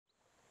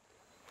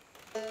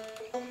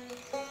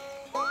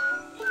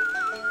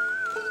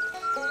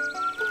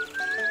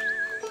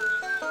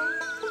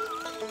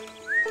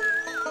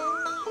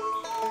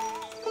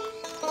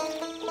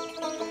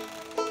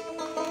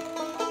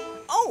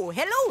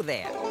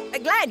there.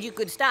 Glad you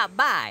could stop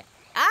by.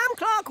 I'm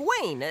Clark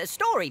Wayne, a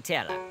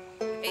storyteller.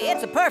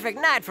 It's a perfect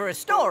night for a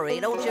story,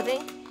 don't you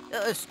think?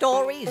 A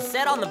story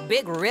set on the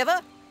big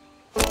river?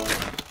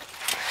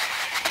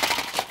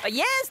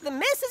 Yes, the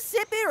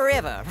Mississippi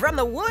River, from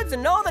the woods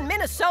of northern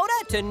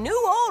Minnesota to New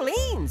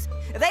Orleans.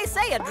 They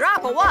say a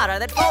drop of water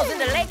that falls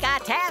into Lake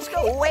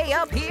Itasca way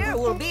up here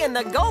will be in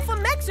the Gulf of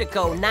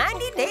Mexico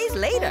 90 days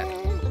later.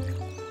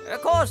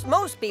 Of course,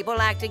 most people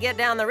like to get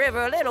down the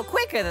river a little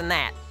quicker than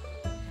that.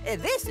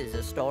 This is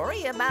a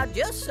story about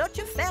just such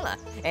a fella,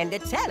 and to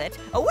tell it,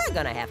 we're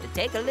gonna have to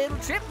take a little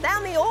trip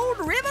down the old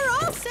river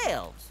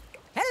ourselves.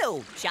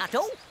 Hello,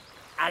 Chateau.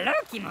 Hello,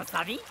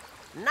 Kimosabi.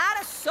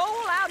 Not a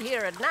soul out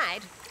here at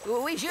night.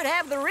 We should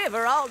have the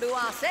river all to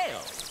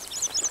ourselves.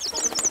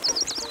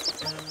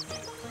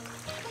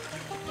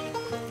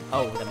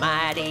 Oh, the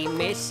mighty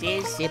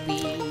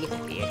Mississippi,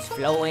 it's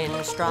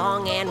flowing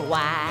strong and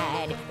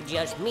wide.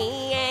 Just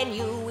me and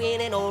you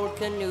in an old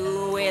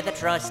canoe with a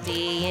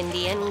trusty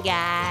Indian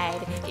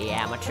guide.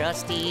 Yeah, I'm a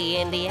trusty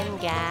Indian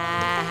guide.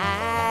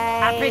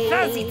 I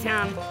prefer the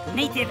term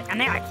Native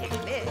American.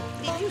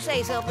 Did you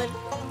say something?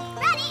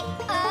 Ready?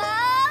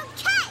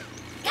 Okay!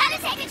 Gonna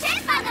take a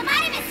trip on the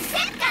mighty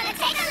Mississippi. Gonna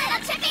take a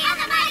little trippy on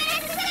the mighty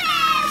Mississippi.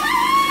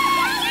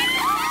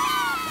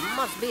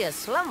 Must be a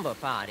slumber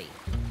party.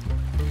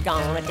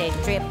 Gonna take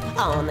a trip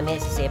on the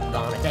Mississippi.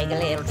 Gonna take a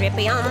little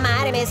trippy on the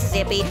mighty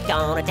Mississippi.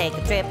 Gonna take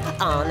a trip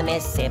on the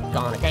Mississippi.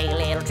 Gonna take a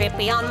little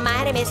trippy on the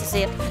mighty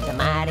Mississippi. The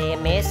mighty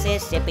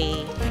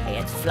Mississippi,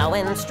 it's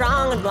flowing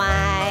strong and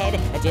wide.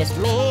 Just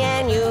me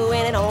and you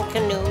in an old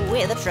canoe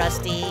with a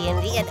trusty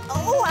Indian.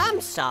 Oh, I'm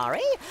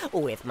sorry,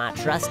 with my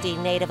trusty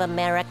Native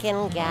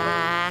American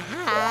guide.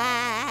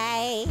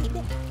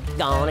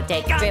 Gonna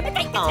take a trip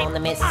on the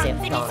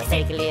Mississippi. Gonna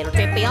take a little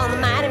trippy on the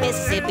mighty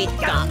Mississippi.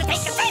 Gonna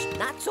take a trip.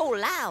 Not so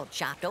loud,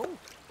 Chato.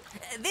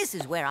 This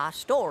is where our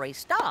story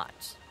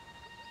starts.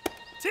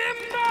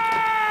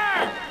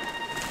 Timber!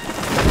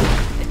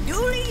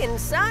 Dooley and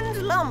Sons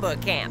Lumber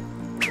Camp.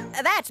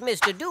 That's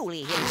Mr.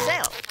 Dooley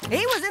himself.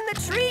 He was in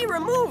the tree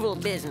removal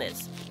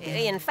business.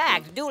 In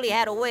fact, Dooley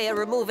had a way of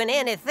removing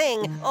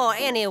anything or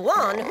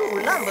anyone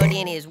who lumbered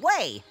in his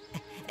way.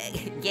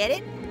 Get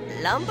it?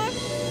 Lumber?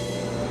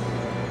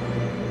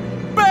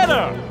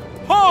 Better!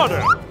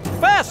 Harder!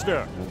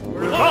 Faster!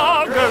 We're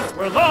loggers!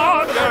 We're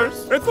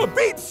loggers! And for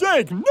Pete's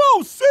sake,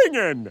 no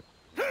singing!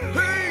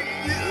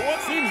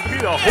 What seems to be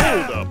the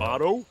holdup,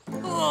 Otto?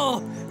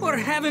 Oh, we're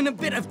having a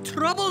bit of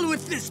trouble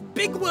with this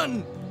big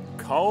one.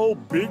 Call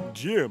Big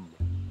Jim.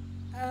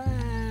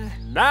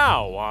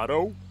 Now,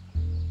 Otto.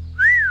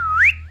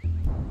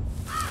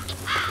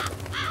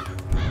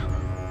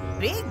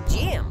 Big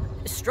Jim,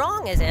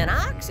 strong as an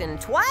ox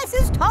and twice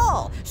as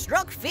tall,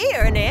 struck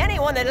fear into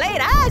anyone that laid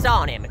eyes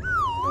on him.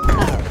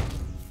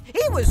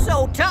 He was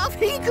so tough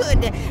he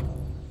could...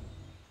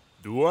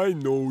 Do I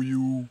know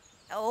you?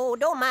 Oh,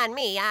 don't mind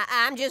me.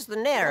 I'm just the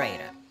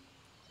narrator.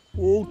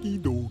 Okie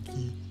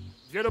dokie.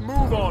 Get a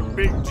move on,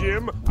 Big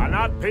Jim. I'm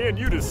not paying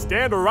you to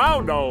stand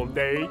around all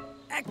day.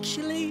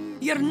 Actually,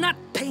 you're not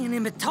paying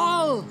him at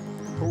all.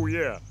 Oh,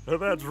 yeah.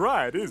 That's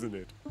right, isn't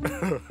it?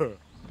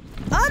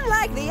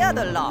 Unlike the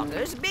other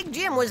loggers, Big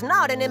Jim was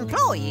not an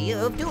employee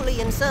of Dooley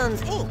 &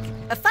 Sons, Inc.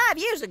 5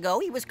 years ago,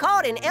 he was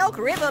caught in Elk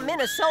River,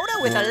 Minnesota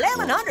with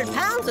 1,100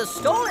 pounds of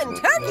stolen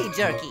turkey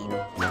jerky.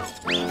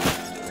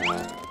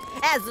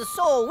 As the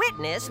sole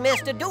witness,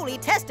 Mr. Dooley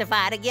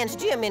testified against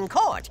Jim in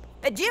court.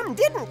 Jim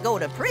didn't go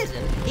to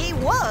prison. He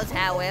was,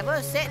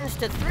 however, sentenced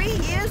to 3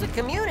 years of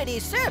community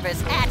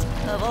service at,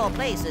 of all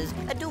places,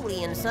 a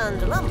Dooley &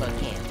 Sons lumber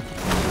camp.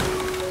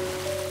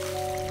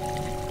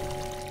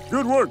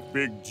 Good work,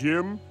 Big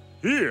Jim.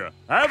 Here,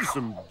 have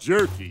some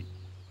jerky.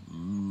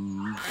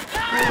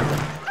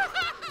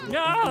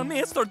 No,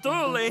 Mr.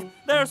 Dooley,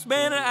 there's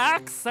been an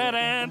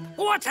accident.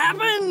 What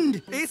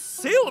happened? It's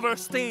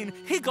Silverstein.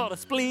 He got a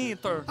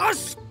splinter. A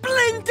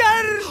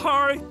splinter!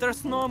 Hurry,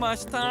 there's not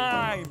much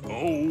time.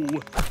 Oh.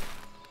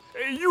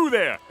 Hey, you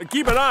there.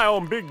 Keep an eye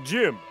on Big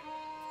Jim.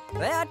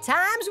 There are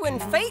times when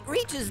fate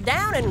reaches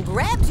down and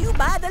grabs you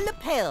by the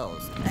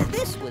lapels.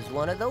 This was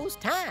one of those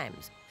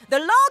times. The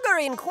logger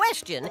in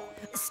question,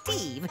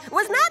 Steve,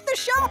 was not the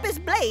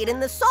sharpest blade in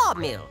the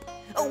sawmill.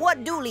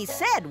 What Dooley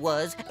said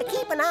was,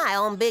 keep an eye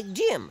on Big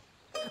Jim.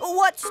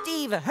 What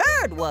Steve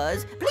heard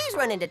was, please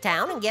run into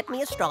town and get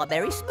me a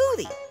strawberry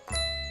smoothie.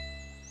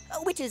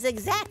 Which is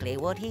exactly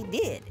what he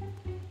did.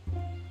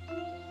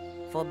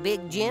 For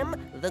Big Jim,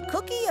 the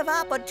cookie of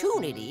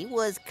opportunity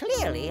was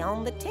clearly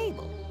on the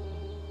table.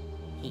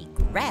 He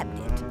grabbed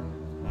it.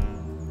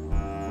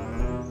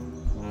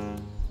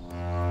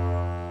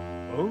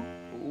 Huh?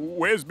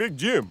 Where's Big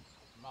Jim?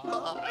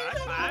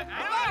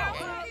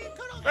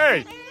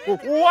 Hey,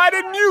 why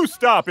didn't you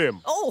stop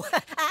him? Oh,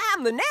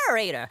 I'm the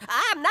narrator.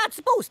 I'm not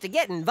supposed to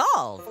get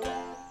involved.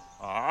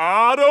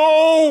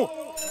 Otto!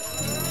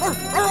 Come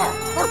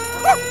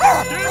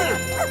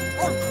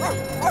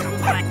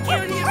back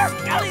here, you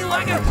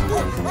scallywagger!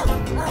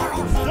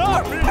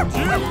 Stop, Big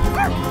Jim!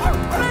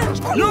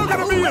 You're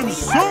gonna be in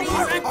soup!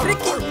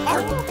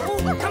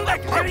 Come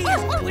back, there he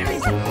is! Where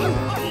is he?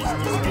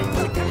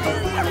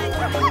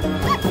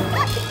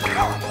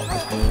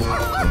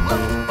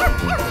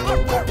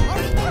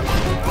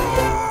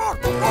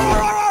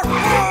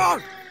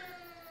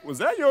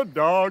 a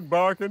dog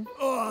barking?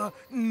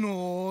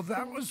 No,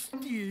 that was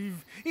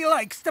Steve. He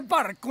likes to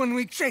bark when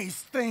we chase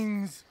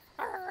things.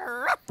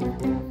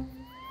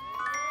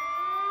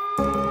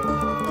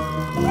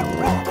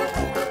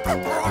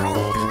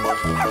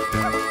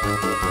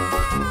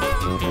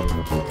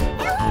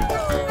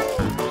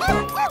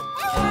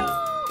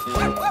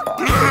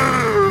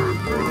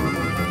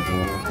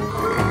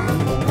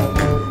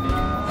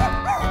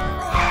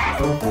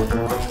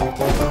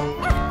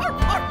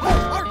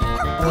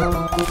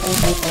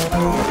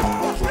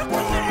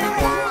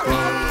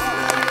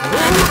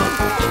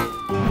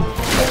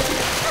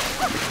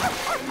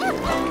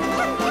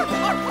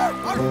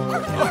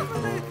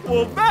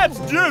 Well, that's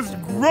just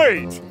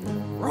great! Is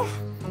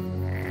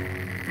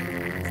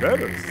that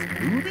a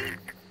smoothie?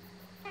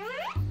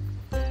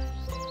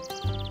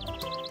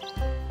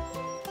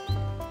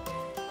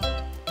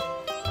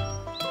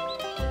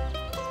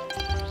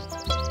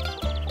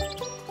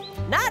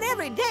 Not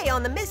every day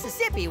on the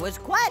Mississippi was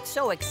quite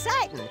so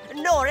exciting,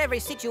 nor every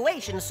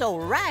situation so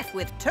rife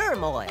with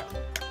turmoil.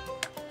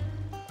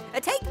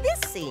 Take this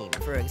scene,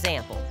 for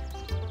example.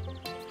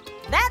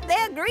 That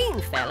there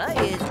green fella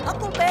is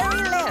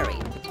Huckleberry Larry,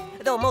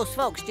 though most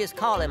folks just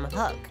call him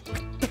Huck.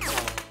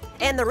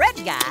 And the red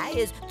guy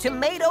is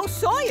Tomato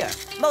Sawyer.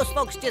 Most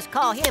folks just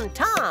call him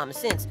Tom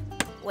since,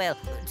 well,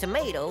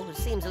 tomato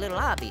seems a little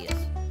obvious.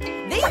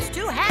 These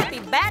two happy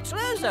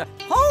bachelors are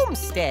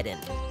homesteading.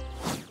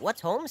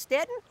 What's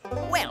homesteading?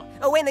 Well,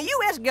 when the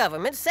U.S.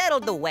 government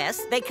settled the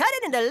West, they cut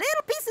it into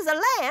little pieces of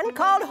land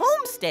called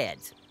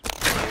homesteads.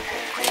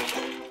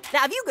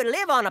 Now, if you could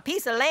live on a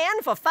piece of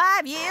land for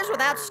 5 years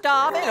without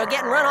starving or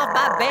getting run off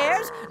by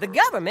bears, the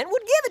government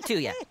would give it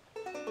to you.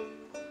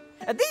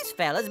 These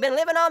fellas been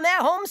living on their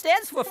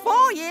homesteads for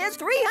 4 years,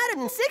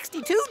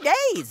 362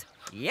 days.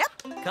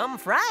 Yep, come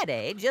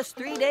Friday, just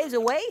 3 days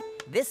away,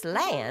 this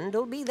land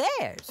will be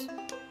theirs.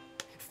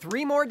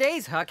 3 more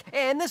days, Huck,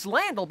 and this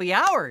land will be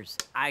ours.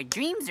 Our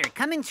dreams are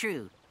coming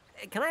true.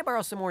 Can I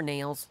borrow some more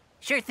nails?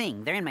 Sure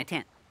thing, they're in my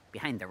tent,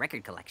 behind the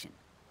record collection.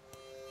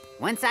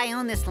 Once I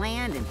own this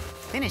land and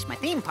finish my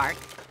theme park,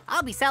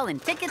 I'll be selling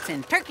tickets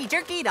and turkey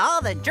jerky to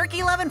all the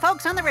jerky-loving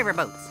folks on the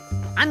riverboats.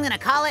 I'm gonna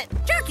call it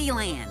Jerky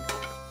Land.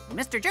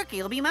 Mr.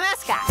 Jerky will be my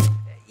mascot.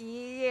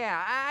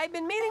 Yeah, I've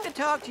been meaning to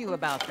talk to you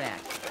about that.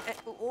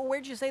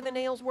 Where'd you say the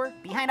nails were?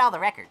 Behind all the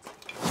records.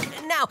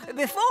 Now,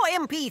 before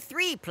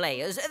MP3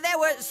 players, there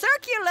were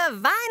circular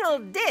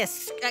vinyl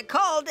discs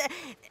called...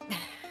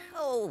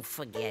 oh,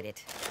 forget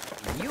it.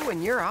 You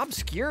and your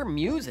obscure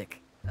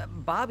music.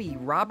 Bobby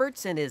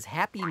Roberts and his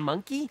Happy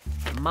Monkey?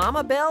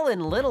 Mama Bell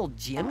and Little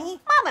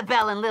Jimmy? Mama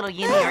Bell and Little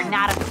Yimmy are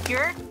not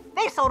obscure.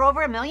 They sold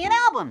over 1 million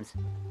albums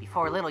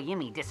before Little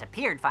Yimmy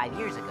disappeared 5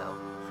 years ago.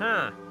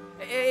 Huh.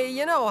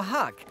 You know,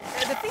 Huck,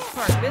 the theme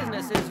park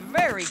business is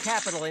very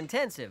capital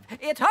intensive.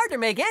 It's hard to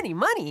make any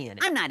money in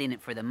it. I'm not in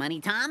it for the money,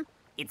 Tom.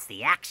 It's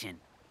the action.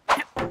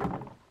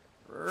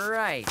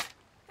 Right.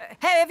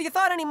 Hey, have you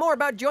thought any more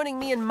about joining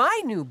me in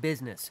my new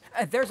business?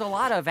 There's a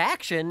lot of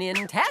action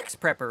in tax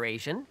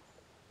preparation.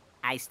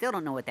 I still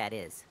don't know what that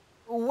is.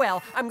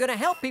 Well, I'm going to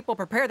help people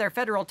prepare their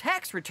federal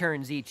tax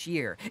returns each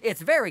year.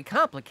 It's very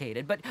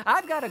complicated, but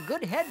I've got a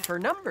good head for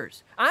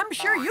numbers. I'm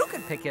sure you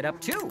could pick it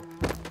up, too.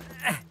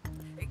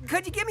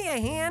 Could you give me a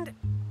hand?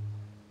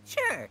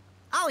 Sure.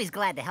 Always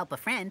glad to help a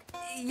friend.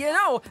 You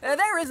know,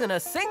 there isn't a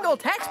single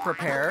tax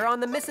preparer on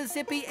the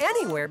Mississippi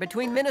anywhere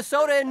between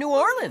Minnesota and New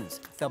Orleans.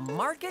 The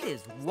market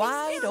is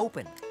wide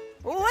open.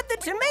 What the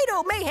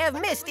tomato may have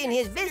missed in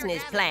his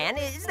business plan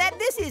is that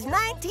this is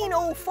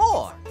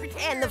 1904,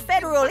 and the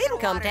federal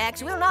income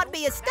tax will not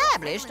be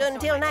established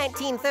until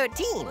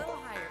 1913.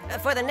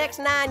 For the next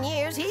 9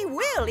 years, he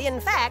will,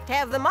 in fact,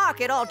 have the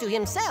market all to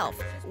himself.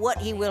 What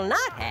he will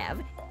not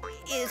have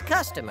is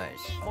customers.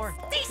 Or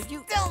did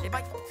you...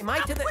 Am I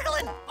to the...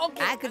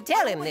 I could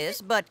tell him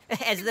this, but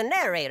as the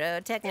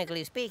narrator,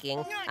 technically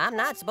speaking, I'm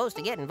not supposed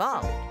to get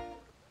involved.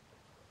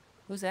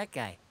 Who's that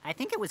guy? I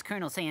think it was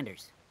Colonel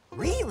Sanders.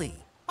 Really?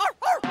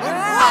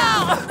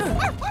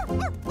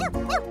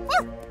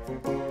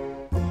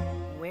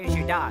 Where's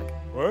your dog?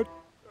 What?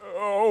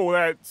 Oh,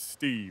 that's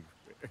Steve.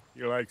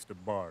 He likes to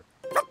bark.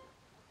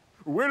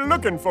 We're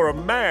looking for a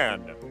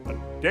man, a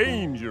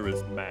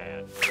dangerous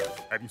man.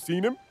 Have you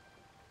seen him?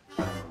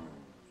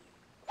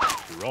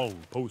 Wrong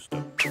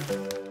poster.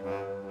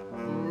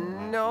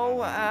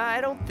 No, I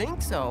don't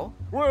think so.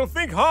 Well,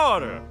 think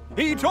harder.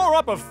 He tore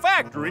up a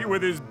factory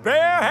with his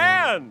bare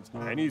hands,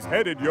 and he's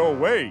headed your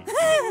way.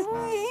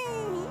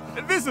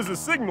 This is a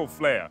signal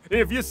flare.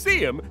 If you see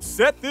him,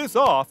 set this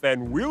off,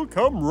 and we'll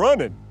come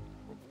running.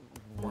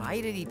 Why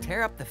did he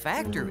tear up the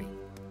factory?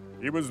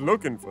 He was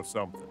looking for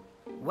something.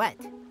 What?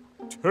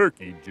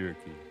 Turkey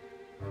jerky.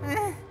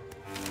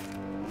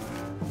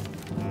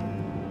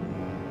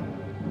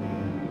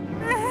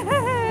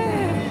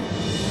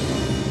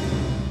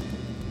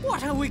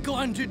 What are we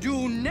going to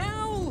do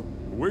now?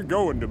 We're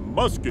going to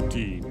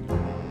Muscatine.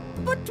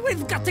 But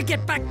we've got to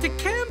get back to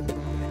camp.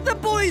 The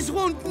boys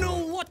won't know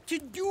what to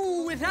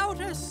do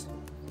without us.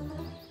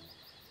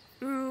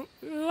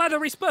 What are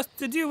we supposed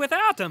to do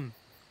without him?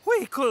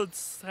 We could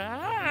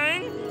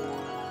sing.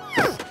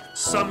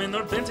 Some in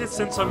our dentists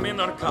and some in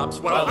our cops,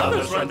 while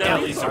others run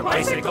delis or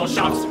bicycle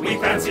shops. We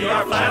fancy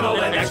our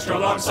flannel and extra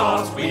long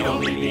socks. We'd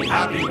only be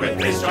happy with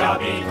this job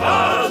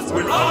because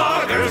we're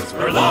loggers,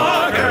 we're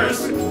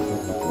loggers.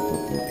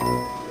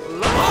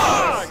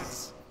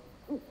 Logs!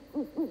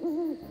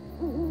 You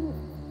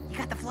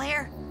got the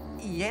flare?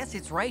 Yes,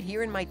 it's right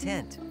here in my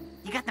tent.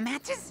 You got the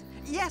matches?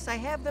 Yes, I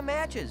have the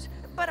matches.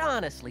 But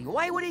honestly,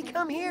 why would he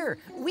come here?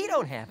 We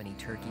don't have any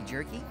turkey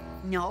jerky.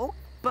 No,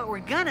 but we're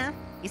gonna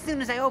as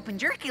soon as I open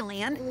Jerky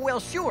Land. Well,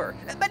 sure,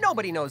 but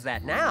nobody knows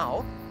that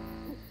now.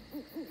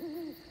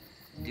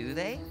 Do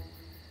they?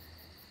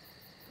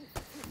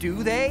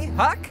 Do they,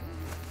 Huck?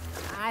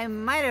 I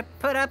might have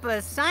put up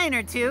a sign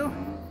or two.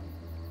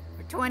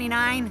 For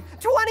 29.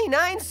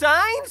 29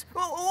 signs?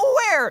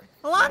 Where?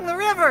 Along the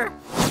river.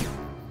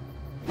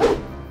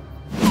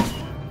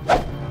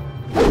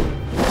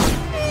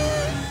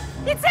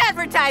 It's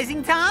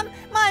advertising, Tom.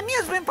 My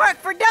amusement park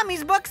for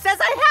dummies book says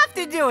I have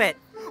to do it.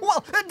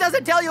 Well, does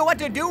it tell you what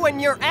to do when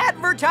your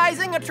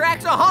advertising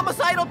attracts a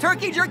homicidal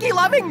turkey jerky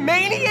loving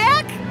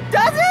maniac?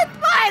 Does it?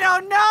 I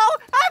don't know.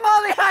 I'm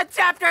only on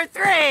chapter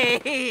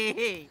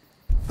 3.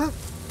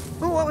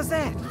 What was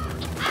that?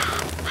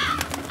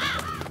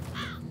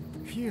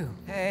 Phew,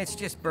 it's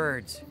just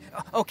birds.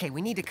 Okay,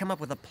 we need to come up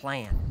with a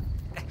plan.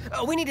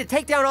 We need to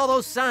take down all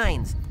those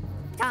signs.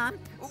 Tom?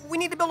 We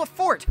need to build a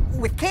fort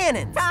with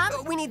cannons.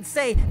 Tom? We need,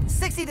 say,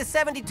 60 to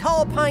 70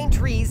 tall pine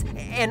trees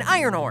and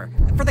iron ore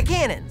for the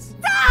cannons.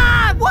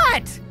 Tom!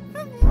 What?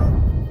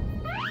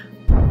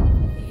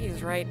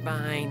 He's right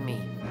behind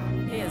me,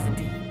 isn't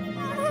he?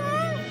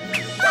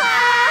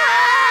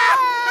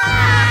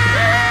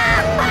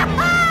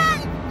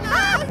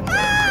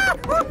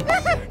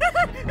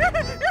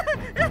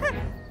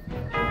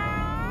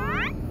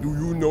 Do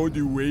you know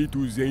the way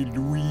to St.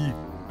 Louis?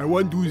 I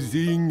want to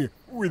sing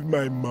with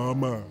my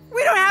mama.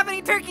 We don't have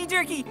any turkey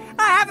jerky.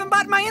 I haven't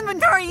bought my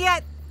inventory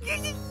yet.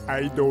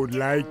 I don't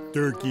like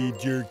turkey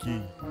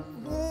jerky.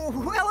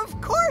 Well, of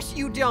course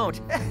you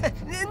don't.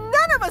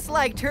 None of us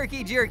like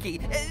turkey jerky,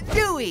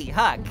 do we,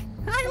 Huck?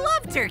 I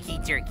love turkey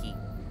jerky.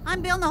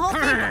 I'm building the whole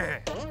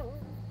thing.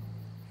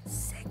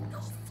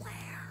 Signal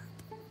flare.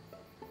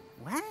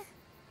 What?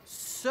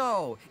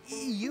 So,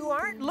 you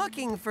aren't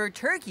looking for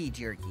turkey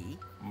jerky.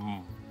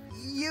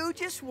 You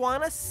just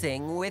want to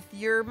sing with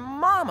your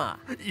mama.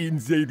 In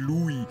St.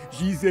 Louis,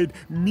 she said,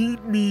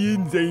 meet me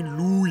in St.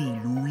 Louis,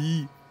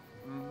 Louis.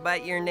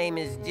 But your name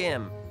is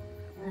Jim.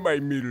 My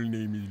middle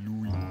name is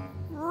Louis.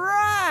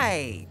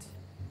 Right.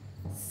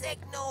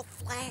 Signal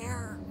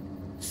flare.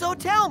 So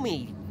tell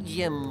me,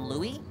 Jim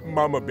Louis.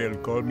 Mama Bell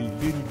called me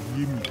Little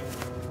Jimmy.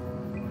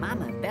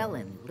 Mama Bell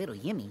and Little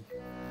Yimmy.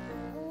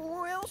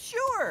 Well,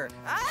 sure.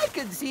 I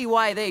could see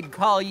why they'd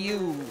call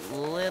you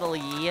Little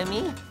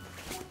Yimmy.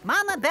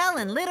 Mama Bell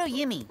and Little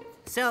Yimmy.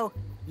 So,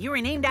 you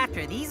were named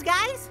after these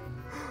guys?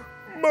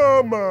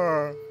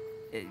 Mama!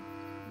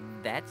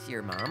 That's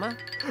your mama?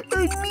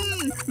 And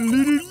me,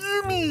 Little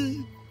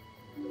Jimmy!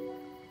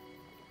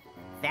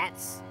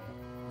 That's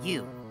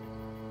you.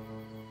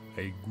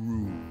 I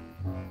grew.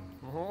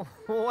 Oh,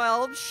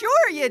 well,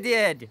 sure you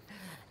did.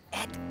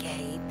 It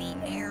gave the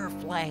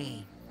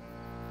airplay.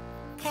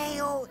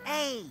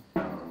 K-O-A.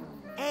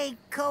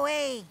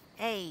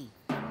 A-K-O-A.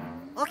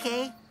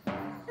 Okay.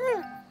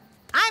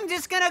 I'm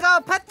just gonna go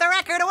put the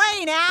record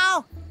away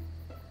now.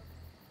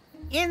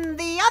 In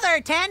the other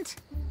tent.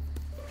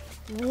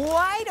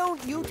 Why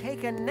don't you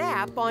take a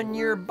nap on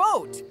your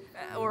boat?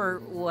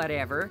 Or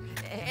whatever,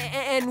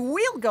 and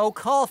we'll go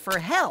call for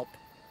help.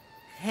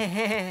 We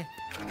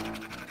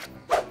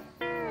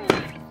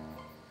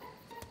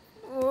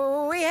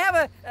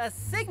have a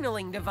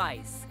signaling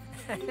device.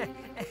 How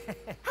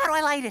do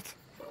I light it?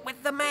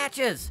 With the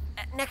matches,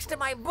 next to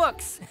my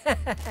books.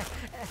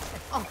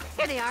 Oh,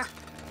 here they are.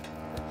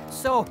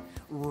 So,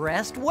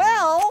 rest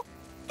well.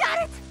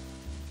 Got it.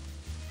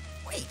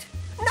 Wait,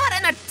 not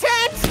in a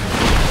tent!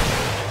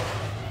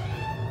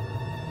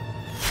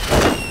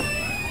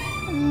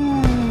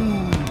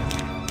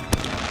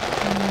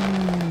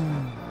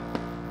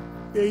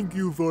 Thank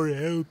you for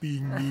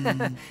helping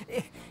me.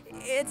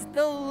 It's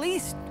the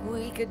least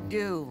we could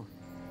do.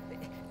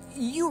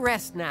 You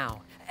rest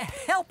now.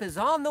 Help is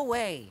on the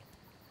way.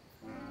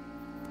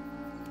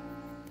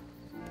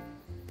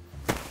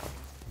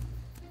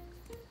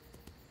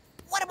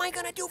 What am I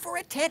gonna do for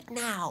a tent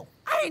now?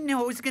 I didn't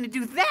know it was gonna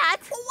do that.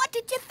 What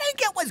did you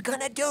think it was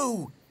gonna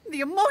do?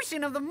 The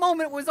emotion of the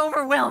moment was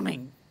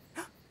overwhelming.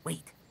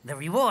 Wait, the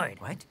reward.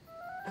 What?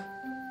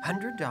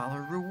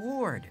 $100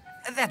 reward.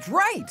 That's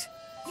right.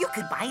 You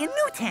could buy a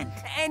new tent.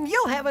 And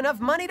you'll have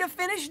enough money to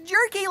finish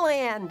Jerky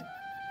Land.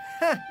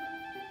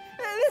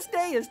 This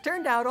day has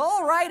turned out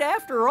all right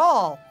after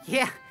all.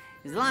 Yeah,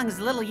 as long as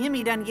little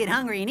Yimmy doesn't get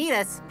hungry and eat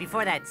us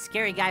before that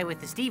scary guy with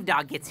the Steve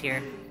dog gets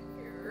here.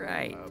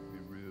 Right.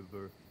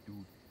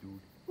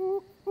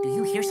 Do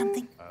you hear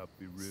something?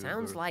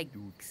 Sounds like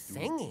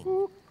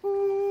singing.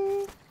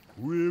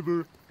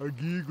 River, a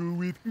giggle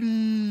with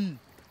glee.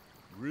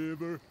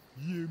 River,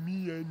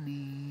 Yimmy and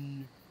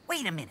me.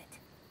 Wait a minute.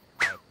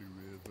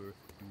 River,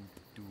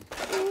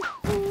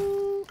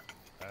 doo-doo.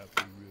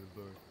 Happy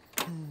River.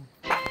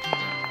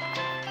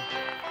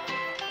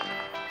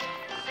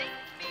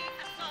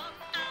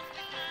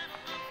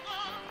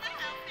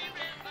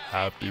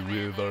 Happy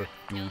River,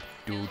 doot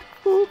doot.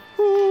 Hoo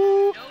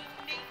hoo. No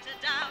need to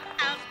doubt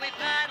as we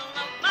paddle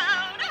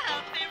along a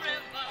happy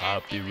river.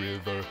 Happy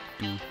River,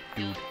 doot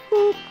doot.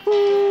 Hoo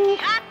hoo.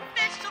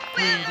 Catfish will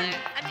quiver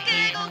and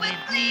giggle with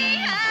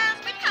glee as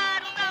we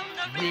paddle down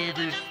the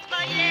river just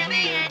for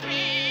Yemi and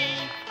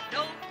me.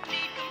 No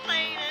need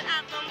complaining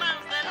at the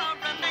miles that are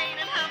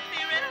remaining.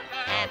 Happy river,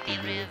 happy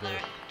river.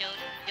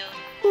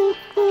 Hoo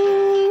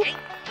hoo. Ain't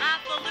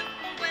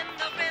highfalutin when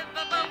the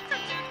river boats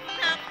are tootin'.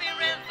 Happy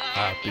river.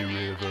 Happy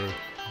River,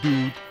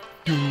 doot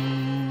doot.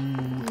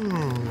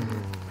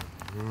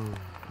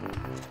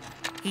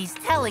 He's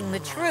telling the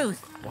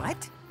truth.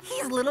 What?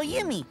 He's little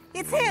Yimmy.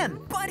 It's him.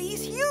 But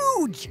he's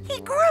huge!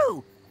 He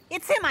grew.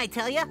 It's him, I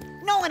tell ya.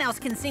 No one else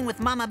can sing with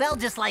Mama Bell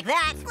just like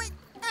that.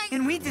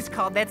 And we just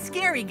called that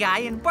scary guy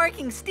and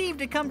barking Steve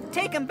to come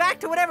take him back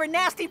to whatever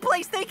nasty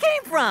place they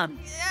came from.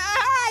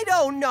 I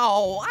don't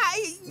know.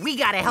 We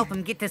gotta help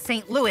him get to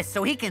St. Louis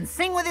so he can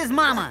sing with his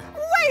mama.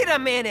 Wait a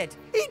minute!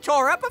 He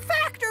tore up a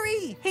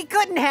factory! He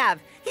couldn't have.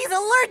 He's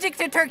allergic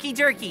to turkey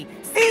jerky.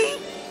 See?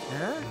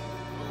 Huh?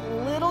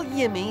 Little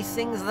Yimmy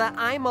sings the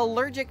I'm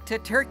allergic to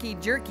turkey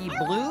jerky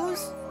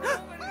blues?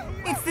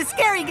 It's the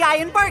scary guy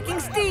and barking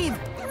Steve.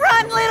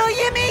 Run, little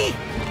Yimmy!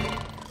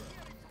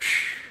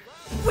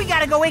 We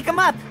gotta go wake him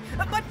up.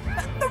 But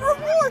the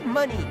reward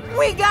money!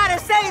 We gotta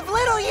save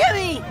little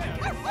Yimmy!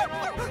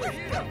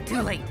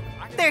 Too late.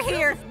 They're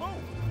here.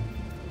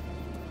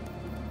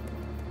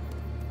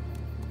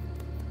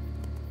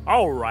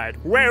 All right,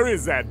 where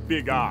is that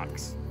big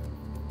ox?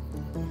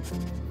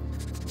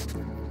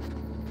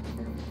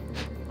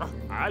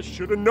 I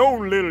should have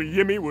known little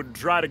Yimmy would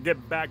try to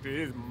get back to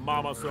his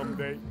mama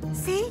someday.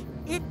 See?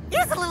 It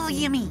is a little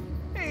Yimmy.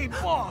 Hey,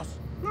 boss,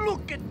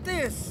 look at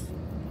this.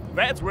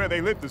 That's where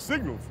they lit the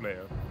signal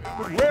flare.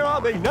 But where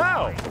are they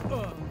now?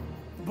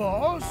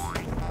 Boss?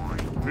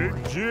 Big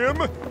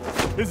Jim?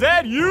 Is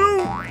that you?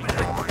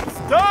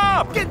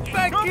 Stop! Get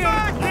back Come here!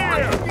 back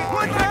here!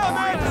 Put down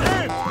that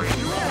tent!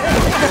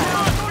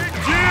 Big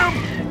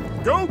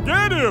Jim! Go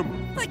get him!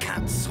 I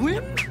can't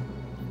swim.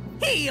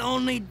 He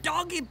only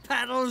doggy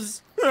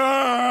paddles.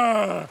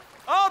 Ah,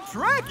 I'll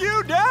track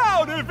you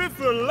down if it's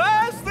the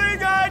last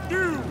thing I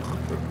do!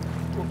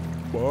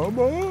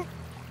 Mama?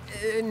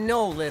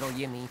 No, little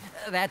Yimmy.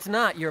 That's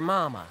not your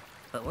mama.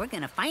 But we're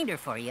gonna find her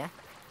for you,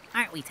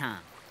 aren't we, Tom?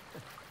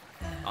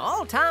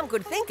 All Tom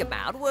could think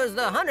about was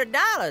the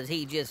 $100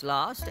 he just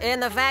lost,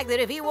 and the fact that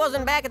if he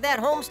wasn't back at that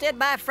homestead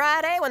by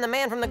Friday when the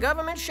man from the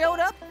government showed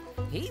up,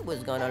 he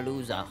was gonna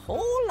lose a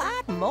whole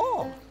lot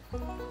more.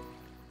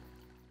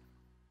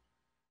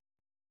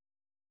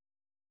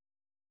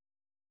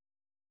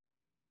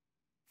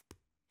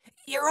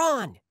 You're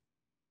on.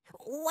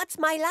 What's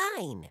my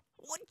line?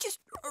 Just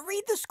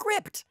read the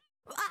script.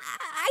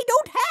 I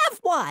don't have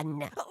one.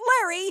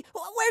 Larry,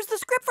 where's the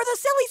script for the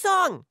silly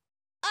song?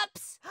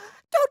 Oops.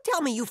 Don't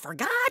tell me you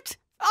forgot.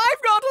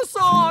 I've got a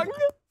song!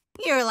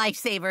 You're a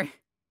lifesaver.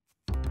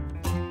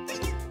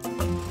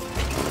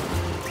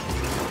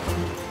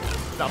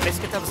 The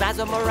biscuit of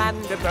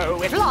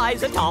Zazamarandabo, it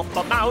lies atop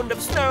a mound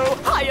of snow.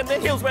 High in the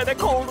hills where the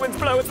cold winds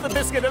blow, it's the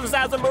biscuit of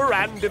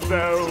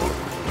Zazamarandabo.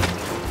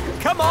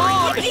 Come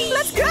on,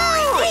 let's go!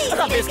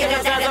 The biscuit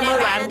of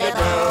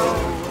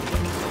Zazamarandabo.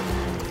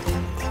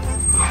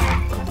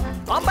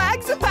 Our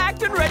bags are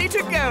packed and ready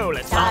to go.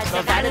 Let's start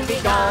the van and be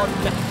gone.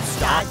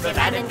 Start the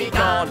van and be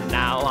gone.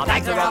 Now our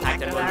bags are all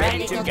packed and we're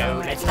ready to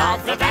go. Let's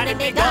start the van and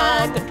be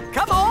gone.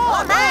 Come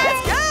on,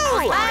 let's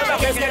go! The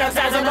biscuit of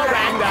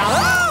Zazamaranda.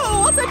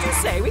 Oh, what's that you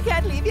say? We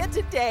can't leave yet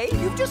today.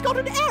 You've just got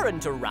an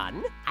errand to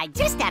run. I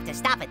just have to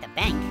stop at the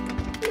bank.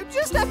 You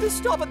just have to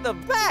stop at the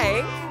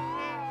bank?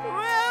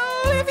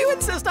 Well, if you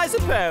insist, I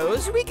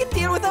suppose. We can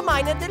deal with a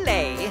minor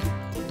delay.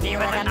 Deal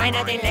with a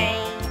minor delay.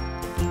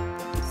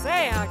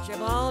 Say,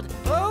 Archibald,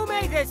 who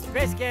made this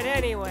biscuit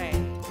anyway?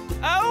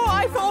 Oh,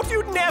 I thought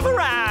you'd never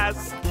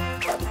ask.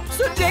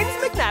 Sir James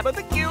McNabb of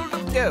the Guild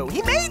of Dough.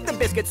 He made the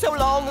biscuit so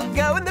long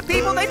ago, and the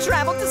people they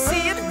traveled to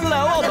see it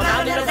glow on the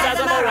mountain of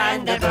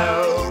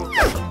Zazamarandabo.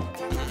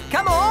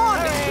 Come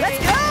on, let's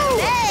go!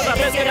 The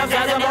biscuit of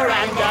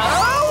Zazamaranda.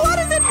 Oh, what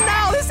is it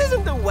now? This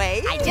isn't the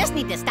way. I just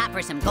need to stop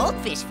for some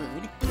goldfish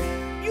food.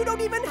 You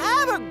don't even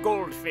have a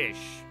goldfish.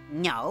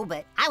 No,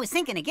 but I was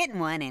thinking of getting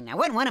one, and I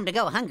wouldn't want him to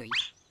go hungry.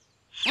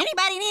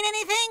 Anybody need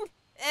anything?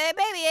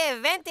 Maybe a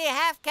venti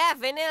half-calf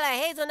vanilla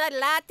hazelnut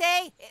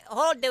latte.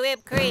 Hold the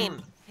whipped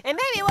cream. And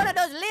maybe one of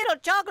those little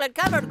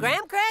chocolate-covered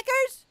graham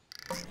crackers?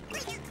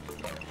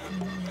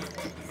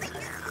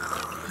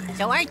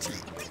 So, Archie,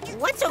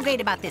 what's so great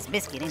about this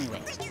biscuit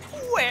anyway?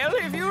 Well,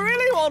 if you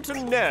really want to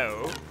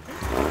know,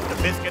 the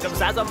biscuit of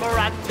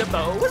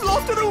Zazamarandabo was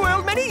lost to the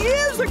world many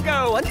years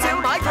ago until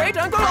my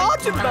great-uncle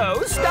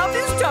Archibald stubbed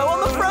his toe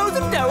on the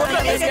frozen dough of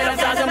the biscuit of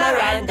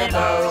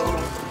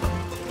Zazamarandabo.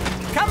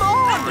 Come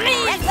on!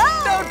 Let's go!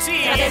 No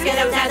tears! The biscuit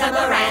of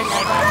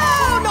Zazamarandabo.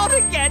 No, not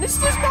again! It's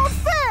just not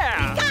fair!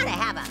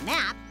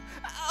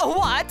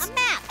 What? A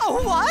map.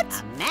 What?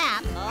 A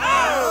map?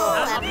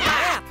 Oh, a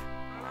map.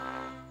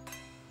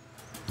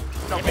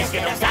 The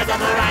biscuit of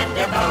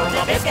Zazamarandebo,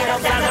 the biscuit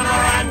of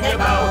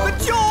Zazamarandebo. The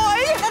joy!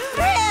 The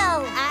thrill!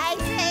 I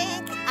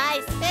think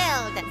I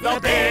spilled. The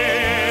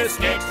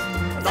biscuit,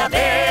 the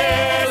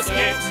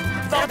biscuit,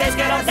 the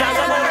biscuit of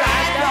Zazamarandebo.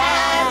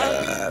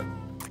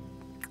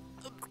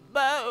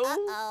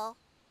 Uh-oh.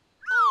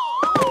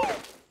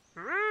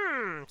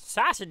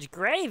 Sausage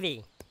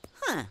gravy.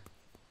 Huh.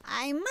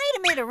 I might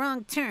have made a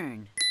wrong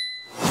turn.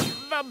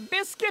 The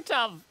biscuit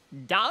of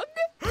Doug?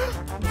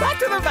 Back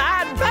to the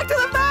van! Back to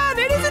the van!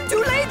 It isn't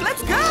too late!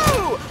 Let's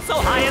go!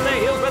 So high in the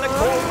hills where the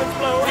cold winds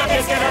blow. The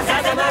biscuit of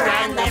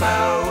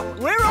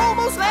Zazamarandebo. We're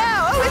almost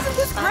there! Oh, isn't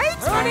this great?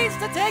 Who needs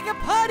to take a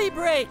potty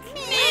break?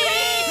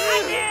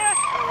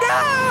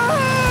 No!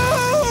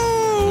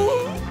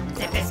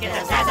 The biscuit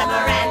of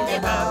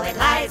Zazamarandebo, it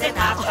lies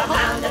atop a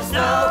mound of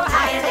snow.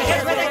 High in the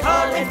hills where the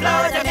cold wind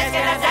blows, the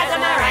biscuit of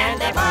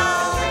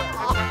Zazamarandebo.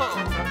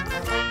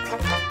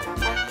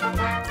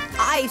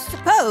 I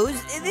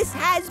suppose this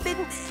has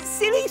been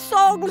Silly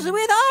Songs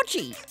with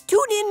Archie.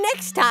 Tune in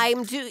next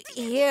time to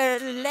hear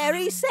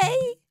Larry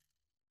say.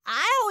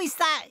 I always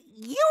thought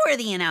you were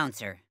the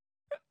announcer.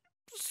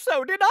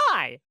 So did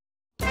I.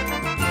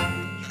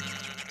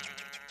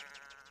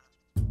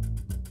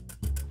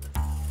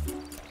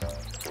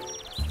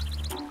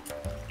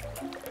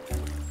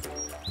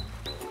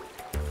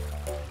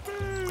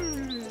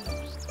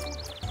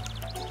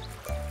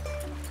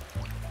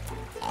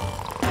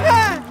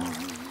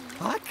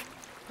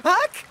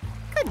 Huck?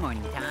 Good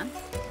morning, Tom.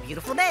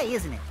 Beautiful day,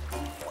 isn't it?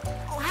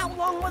 Oh, how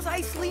long was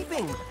I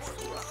sleeping?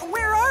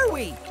 Where are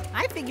we?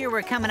 I figure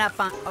we're coming up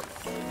on... Oh,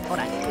 hold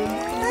on.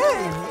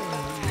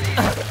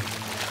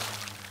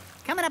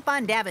 Coming up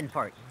on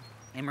Davenport.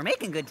 And we're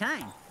making good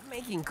time.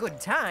 Making good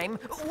time?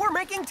 We're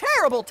making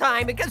terrible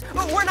time because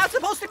we're not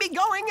supposed to be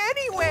going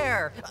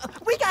anywhere.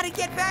 We gotta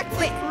get back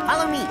Quick,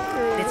 follow me.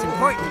 It's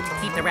important to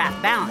keep the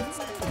raft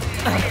balanced.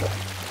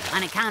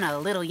 On account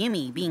of little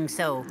Yimmy being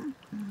so...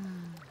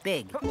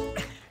 big.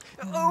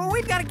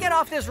 We've got to get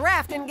off this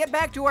raft and get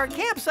back to our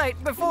campsite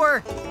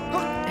before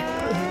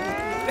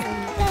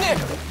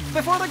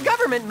the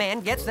government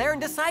man gets there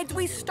and decides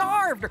we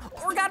starved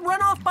or got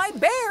run off by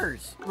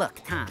bears.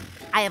 Look, Tom,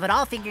 I have it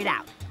all figured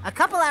out. A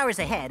couple hours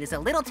ahead is a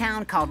little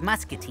town called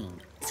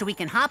Muscatine, so we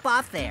can hop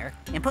off there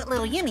and put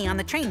little Yimmy on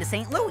the train to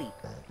St. Louis.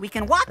 We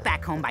can walk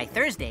back home by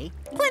Thursday.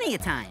 Plenty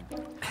of time.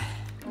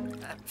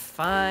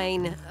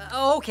 Fine.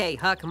 Okay,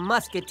 Huck,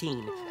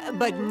 Muscatine,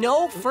 but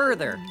no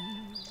further.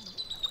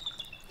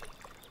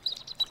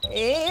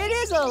 It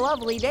is a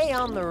lovely day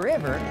on the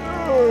river.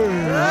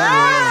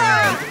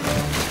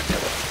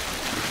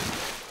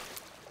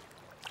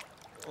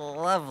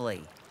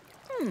 Lovely.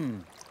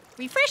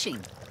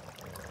 Refreshing.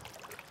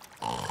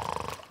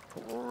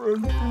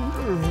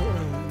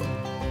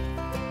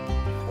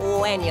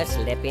 When you're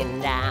slipping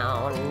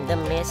down the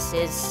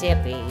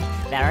Mississippi,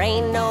 there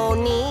ain't no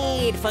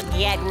need for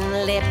getting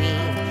lippy.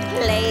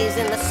 Laze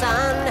in the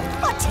sun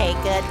or take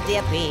a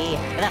dippy.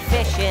 The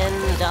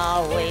fishing's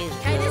always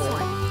Try this good.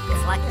 one.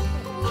 It's like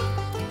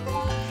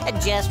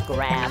Just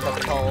grab a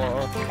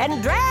pole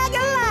and drag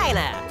a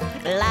liner.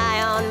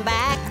 Lie on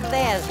back,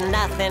 there's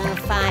nothing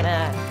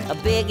finer. A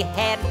big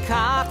head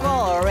carp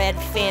or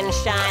redfin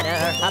shiner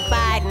are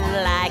biting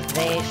like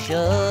they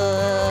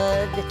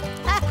should.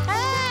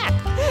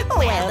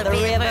 Well, the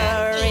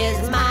river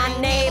is my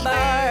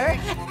neighbor.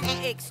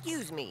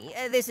 Excuse me,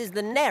 this is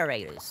the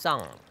narrator's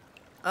song.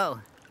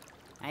 Oh,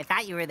 I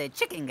thought you were the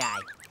chicken guy.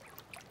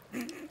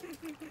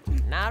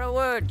 Not a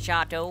word,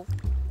 Chato.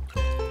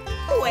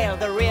 Well,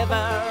 the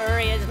river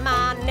is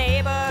my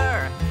neighbor,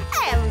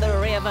 and the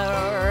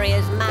river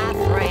is my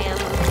friend.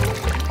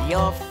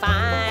 You'll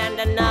find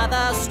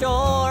another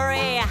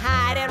story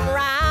hiding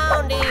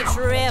round each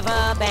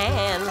river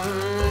bend.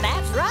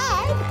 That's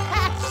right.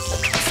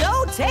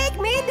 So take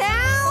me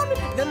down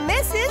the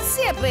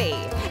Mississippi.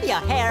 Your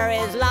hair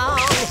is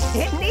long,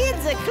 it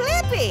needs a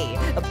clippy.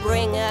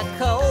 Bring a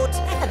coat,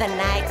 the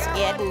nights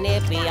get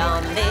nippy.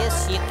 On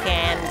this you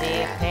can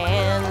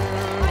depend.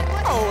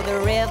 Oh, the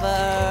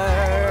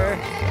river,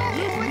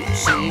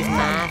 she's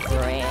my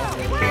friend.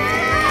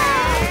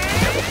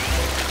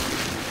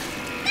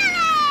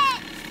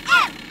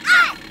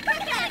 F-I!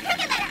 Crooked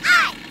letter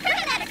I!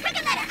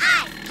 Crooked letter I!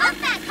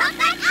 Humpback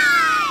I!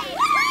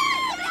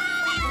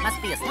 Must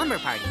be a slumber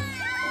party.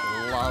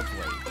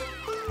 Lovely.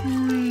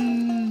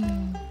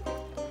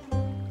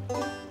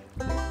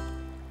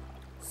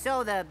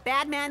 So the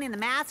bad man in the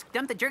mask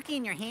dumped the jerky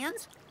in your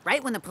hands?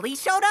 Right when the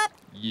police showed up?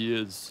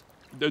 Yes.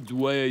 That's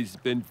why I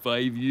spent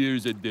 5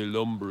 years at the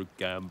lumber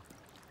camp.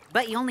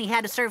 But you only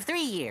had to serve 3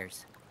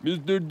 years.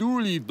 Mr.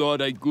 Dooley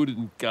thought I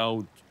couldn't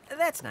count.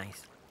 That's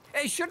nice.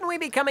 Shouldn't we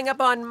be coming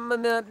up on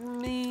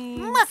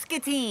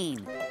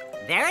Muscatine!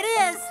 There it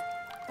is!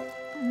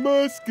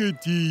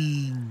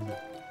 Muscatine.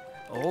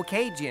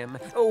 Okay, Jim.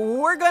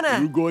 We're gonna...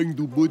 You're going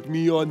to put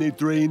me on a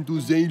train to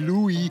St.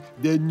 Louis,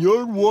 then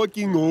you're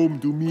walking home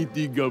to meet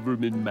the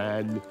government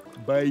man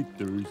by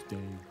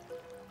Thursday.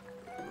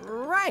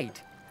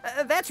 Right.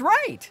 That's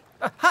right.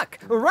 Huck,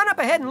 run up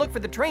ahead and look for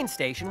the train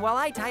station while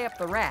I tie up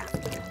the raft.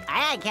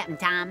 Aye, aye, Captain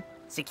Tom.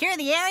 Secure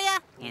the area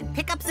and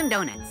pick up some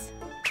donuts.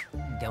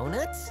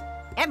 Donuts?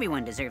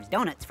 Everyone deserves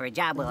donuts for a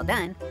job well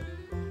done.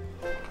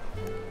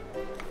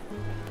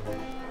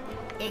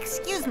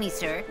 Excuse me,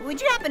 sir. Would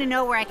you happen to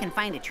know where I can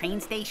find a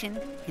train station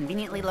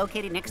conveniently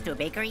located next to a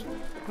bakery?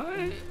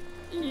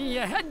 You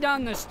head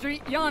down the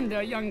street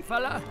yonder, young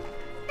fella.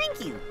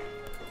 Thank you.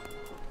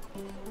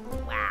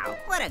 Wow,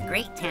 what a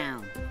great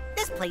town.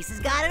 This place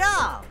has got it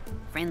all.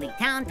 Friendly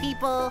town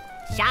people,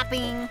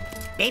 shopping,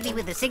 baby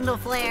with a signal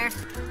flare.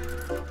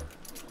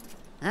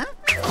 Huh?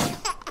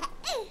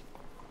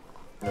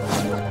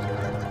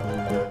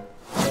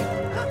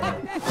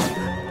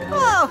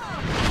 Whoa!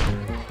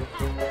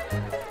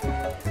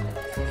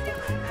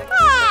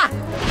 Ah!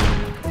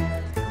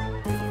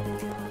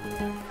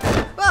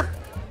 Oh.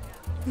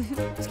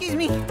 Excuse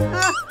me.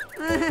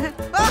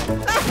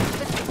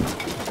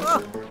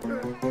 Oh.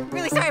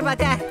 Really sorry about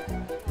that.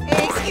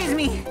 Hey, excuse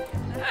me.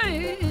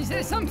 Hey, is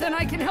there something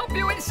I can help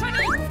you with,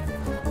 Sonny?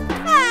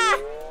 Ah!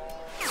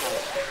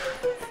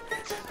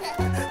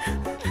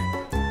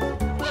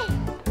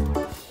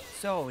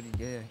 So,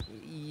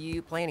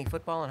 you play any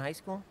football in high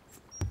school?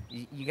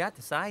 You got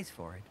the size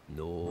for it.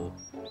 No,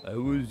 I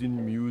was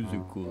in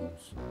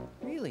musicals.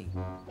 Really?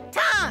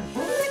 Tom!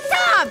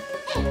 Tom!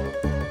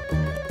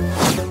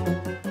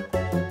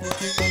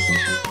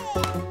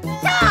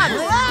 Tom!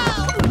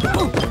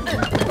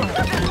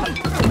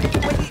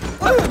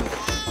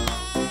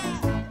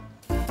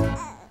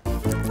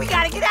 We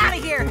gotta get out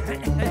of here!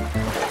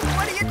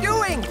 What are you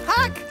doing?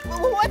 Huck,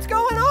 what's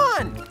going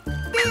on?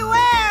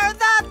 Beware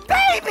the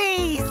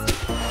babies!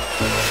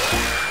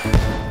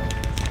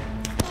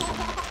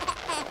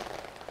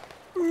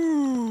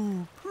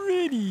 Ooh,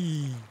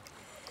 pretty.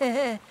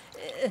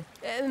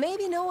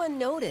 Maybe no one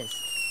noticed.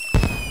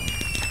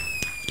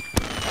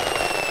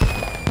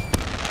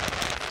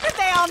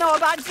 They all know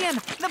about Jim.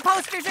 The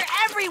posters are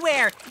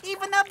everywhere.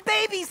 Even the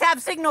babies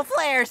have signal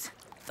flares.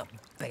 The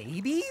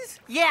babies?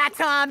 Yeah,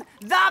 Tom,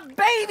 the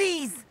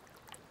babies!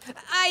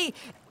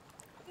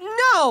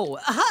 No!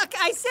 Huck,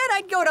 I said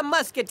I'd go to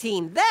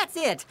Muscatine. That's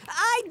it.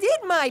 I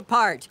did my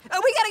part. We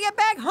gotta get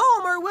back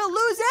home or we'll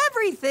lose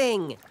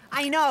everything.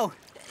 I know.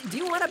 Do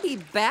you want to be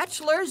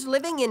bachelors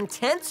living in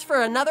tents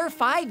for another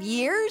 5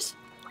 years?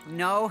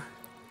 No,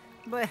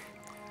 but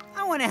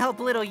I want to help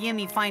little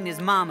Yimmy find his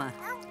mama.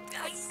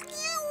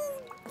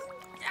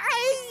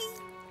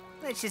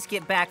 Let's just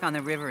get back on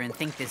the river and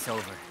think this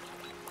over.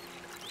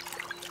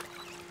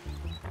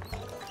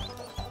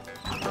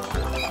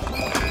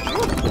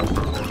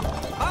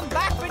 Come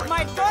back with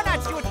my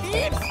donuts, you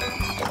thieves!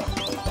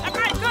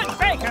 My good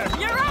baker,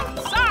 your own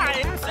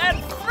sign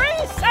said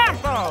free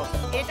sample.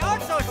 It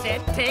also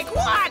said take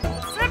one.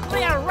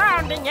 Simply a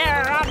rounding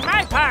error on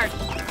my part.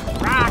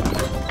 Rock.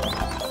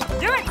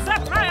 You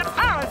accept my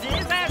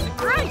apologies as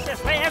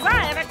graciously as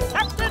I have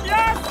accepted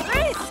your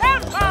free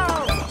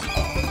sample.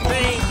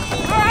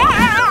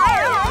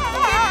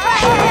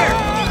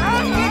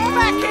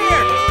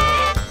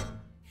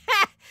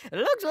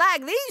 Looks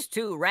like these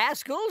two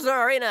rascals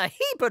are in a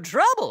heap of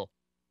trouble.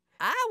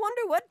 I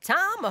wonder what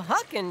Tom,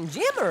 Huck, and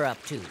Jim are up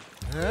to.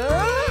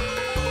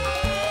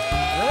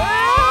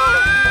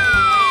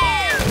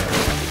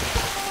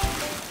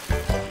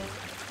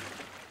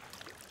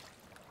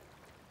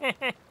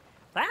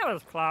 That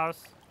was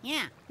close.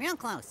 Yeah, real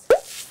close.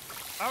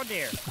 Oh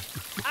dear.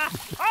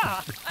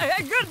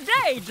 Good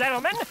day,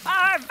 gentlemen.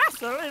 Our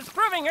vessel is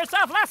proving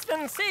herself less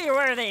than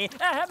seaworthy.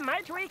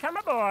 Might we come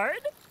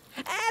aboard?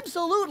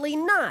 Absolutely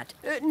not.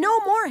 No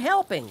more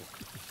helping.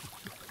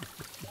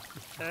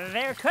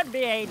 There could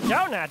be a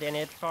donut in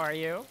it for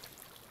you.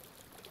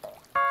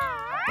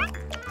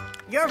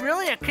 You're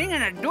really a king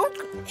and a duke?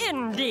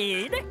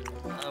 Indeed.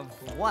 Of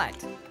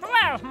what?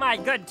 Well, my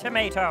good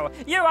tomato,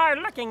 you are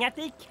looking at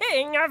the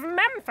King of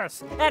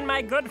Memphis, and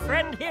my good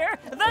friend here,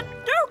 the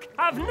Duke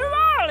of New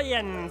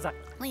Orleans.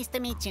 Pleased to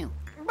meet you.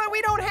 But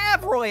we don't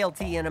have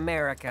royalty in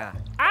America.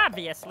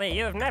 Obviously,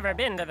 you've never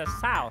been to the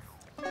South.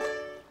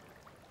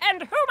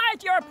 And who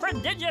might your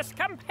prodigious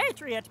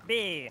compatriot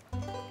be?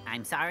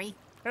 I'm sorry?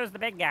 Who's the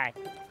big guy?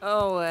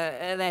 Oh,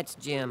 that's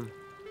Jim.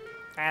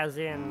 As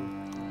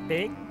in,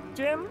 Big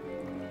Jim?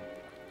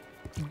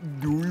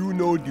 Do you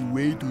know the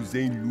way to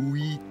St.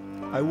 Louis?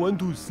 I want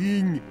to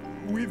sing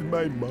with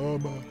my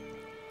mama.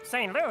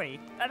 St. Louis?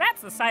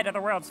 That's the site of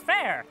the World's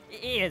Fair.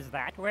 Is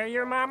that where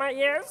your mama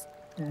is?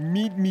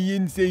 Meet me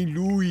in St.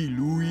 Louis,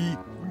 Louis.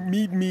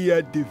 Meet me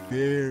at the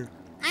fair.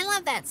 I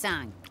love that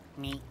song.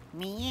 Meet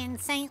me in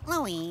St.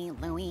 Louis,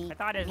 Louis. I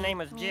thought his name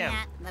was Jim.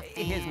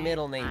 His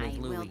middle name is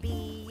Louis. I will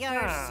be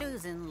your Ah.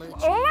 Susan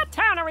Lucci. What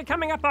town are we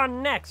coming up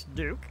on next,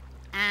 Duke?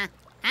 I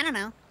don't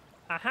know.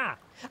 Aha.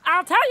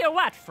 I'll tell you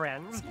what,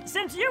 friends.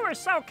 Since you were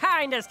so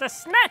kind as to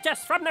snatch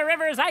us from the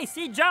river's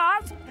icy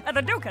jaws,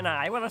 the Duke and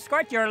I will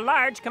escort your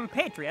large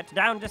compatriot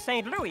down to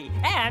St. Louis.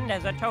 And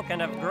as a token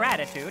of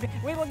gratitude,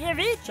 we will give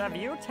each of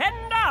you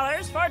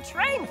 $10 for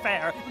train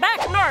fare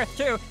back north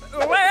to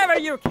wherever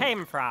you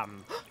came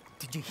from.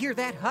 Did you hear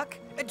that, Huck?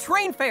 A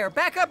train fare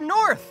back up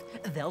north.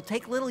 They'll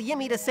take little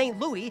Yimmy to St.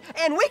 Louis,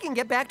 and we can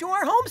get back to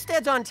our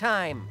homesteads on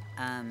time.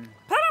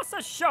 Put us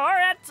ashore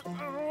at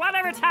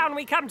whatever town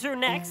we come to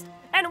next,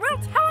 and we'll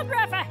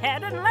telegraph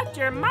ahead and let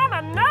your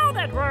mama know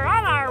that we're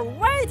on our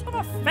way to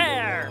the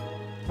fair.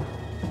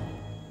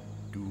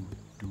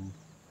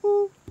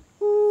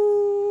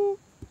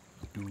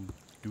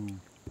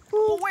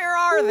 Where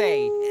are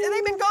they?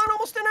 They've been gone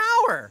almost an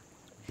hour.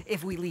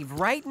 If we leave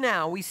right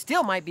now, we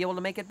still might be able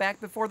to make it back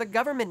before the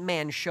government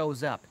man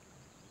shows up.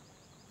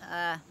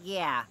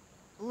 Yeah.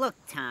 Look,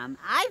 Tom,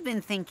 I've been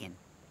thinking.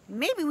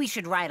 Maybe we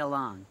should ride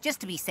along,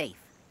 just to be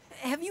safe.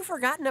 Have you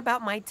forgotten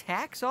about my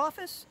tax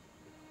office?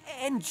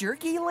 And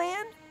Jerky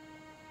Land?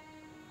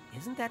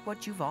 Isn't that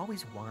what you've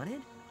always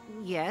wanted?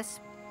 Yes,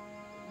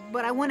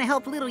 but I want to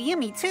help little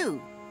Yimmy,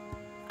 too.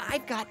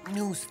 I've got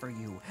news for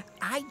you.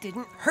 I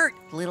didn't hurt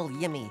little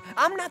Yimmy.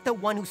 I'm not the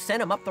one who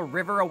sent him up the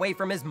river away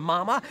from his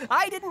mama.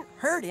 I didn't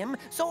hurt him,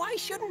 so I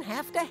shouldn't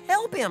have to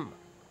help him.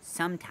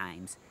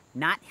 Sometimes,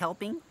 not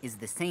helping is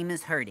the same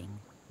as hurting.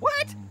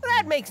 What?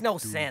 That makes no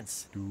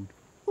sense.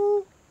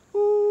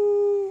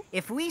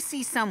 If we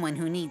see someone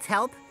who needs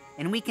help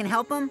and we can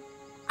help them,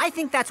 I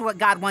think that's what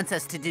God wants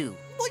us to do.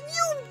 Well,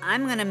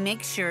 I'm gonna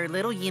make sure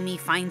little Yimmy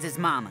finds his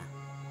mama.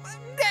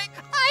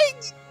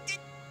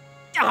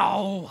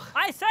 Oh!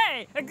 I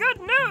say, good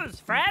news,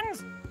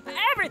 friends.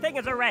 Everything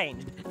is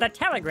arranged. The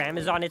telegram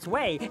is on its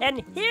way,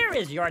 and here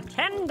is your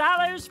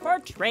 $10 for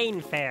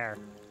train fare.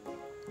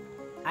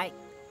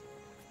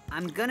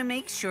 I'm gonna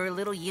make sure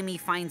little Yimmy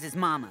finds his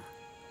mama.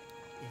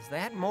 Is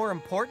that more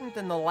important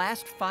than the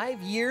last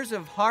 5 years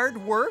of hard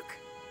work?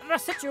 The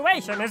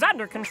situation is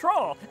under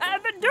control.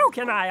 The Duke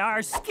and I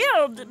are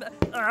skilled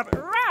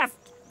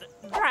raft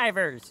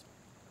drivers.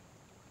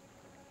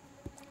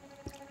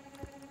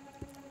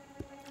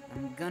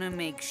 I'm gonna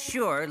make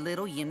sure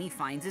little Yimmy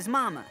finds his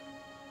mama.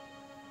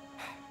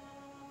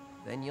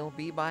 Then you'll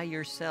be by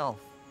yourself.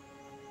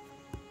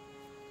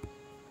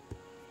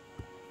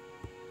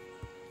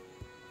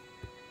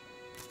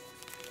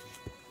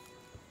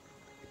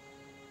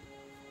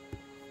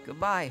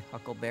 Goodbye,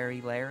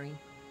 Huckleberry Larry.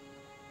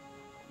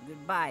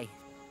 Goodbye,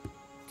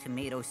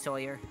 Tomato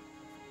Sawyer.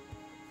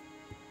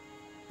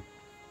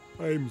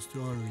 I'm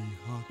sorry,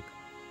 Huck.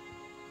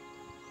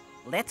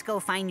 Let's go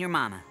find your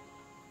mama.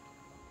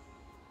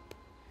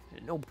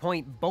 No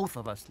point both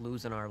of us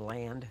losing our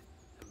land.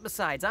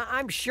 Besides,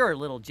 I'm sure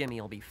little Jimmy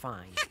will be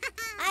fine.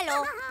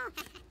 Hello.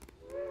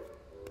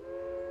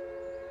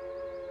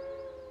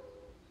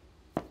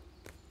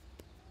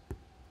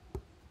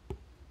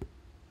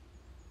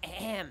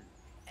 Ahem.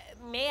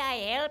 May I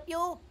help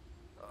you?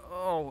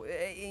 Oh,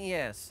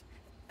 yes.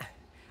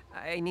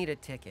 I need a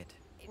ticket.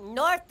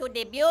 North to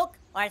Dubuque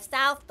or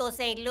south to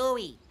St.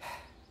 Louis?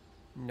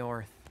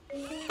 North.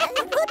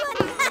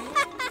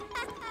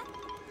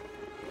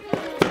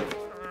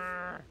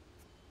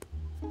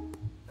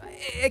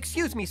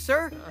 Excuse me,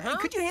 sir.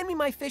 Could you hand me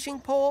my fishing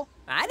pole?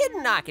 I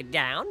didn't knock it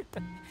down.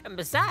 And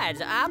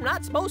besides, I'm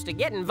not supposed to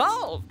get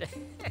involved.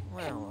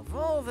 Well, of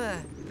all the...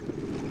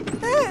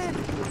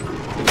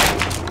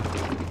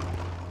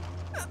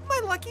 My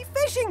lucky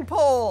fishing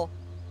pole!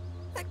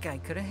 That guy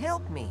could have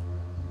helped me.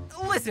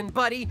 Listen,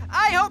 buddy,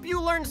 I hope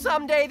you learn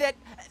someday that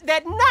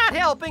not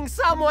helping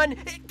someone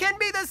can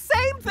be the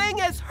same thing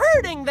as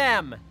hurting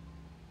them!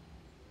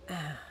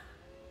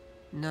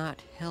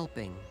 Not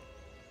helping.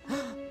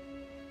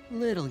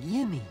 Little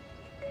Yimmy.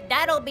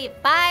 That'll be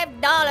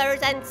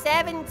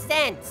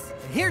 $5.07.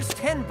 Here's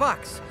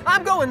 $10.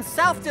 I'm going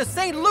south to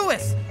St.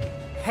 Louis.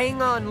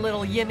 Hang on,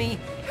 little Yimmy.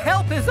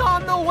 Help is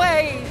on the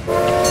way.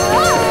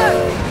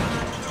 Ah!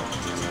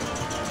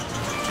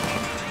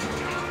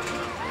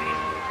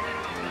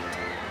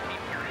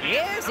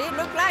 Yes, it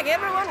looked like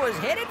everyone was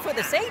headed for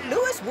the St.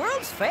 Louis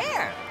World's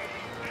Fair.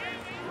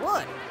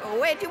 What?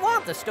 Where'd you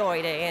want the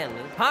story to end?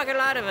 The parking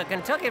lot of a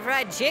Kentucky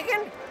Fried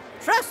Chicken?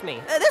 Trust me,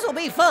 this'll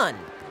be fun.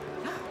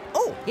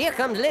 Oh, here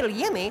comes little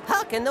Yimmy,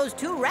 Huck, and those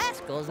two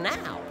rascals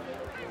now.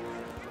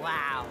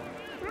 Wow.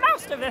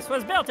 Most of this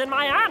was built in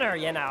my honor,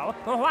 you know.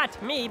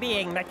 What, me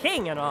being the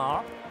king and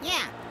all.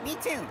 Yeah, me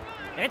too.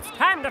 It's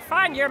time to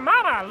find your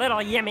mama,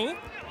 little Yimmy.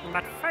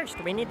 But first,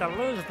 we need to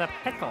lose the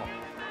pickle.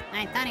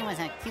 I thought he was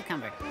a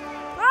cucumber.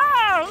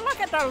 Oh,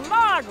 look at the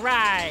log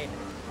ride.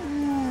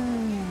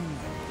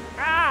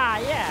 Ah,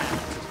 yeah.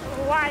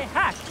 Why,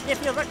 Huck,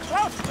 if you look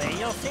closely,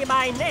 you'll see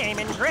my name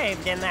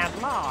engraved in that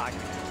log.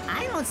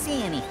 I don't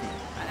see anything.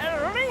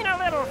 Lean a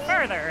little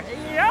further.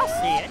 You'll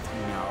see it.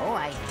 No,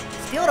 I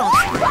still don't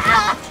see it.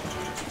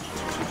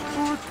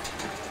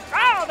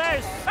 Oh,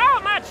 there's so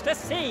much to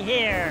see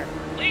here.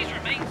 Please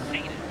remain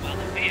seated while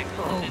the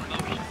vehicle is in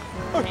motion.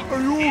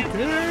 Are you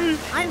okay?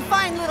 I'm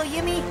fine, little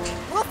Yimmy.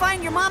 We'll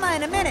find your mama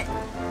in a minute.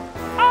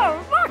 Oh,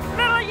 look,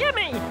 little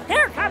Yimmy.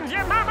 Here comes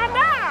your mama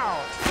now.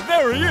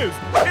 There he is!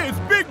 It's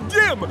Big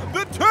Jim,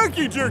 the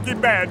turkey jerky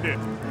bandit!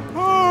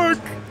 Huck!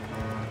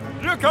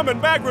 You're coming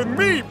back with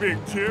me,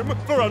 Big Jim,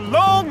 for a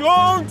long,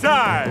 long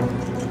time!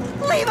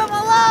 Leave him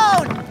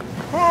alone!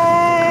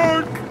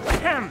 Huck!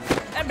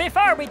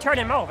 before we turn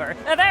him over,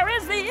 there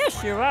is the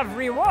issue of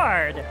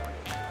reward.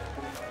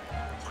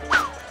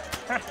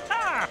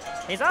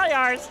 He's all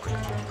yours.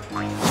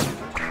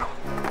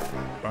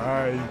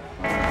 Bye.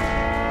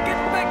 Get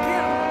back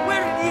here!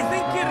 Where do you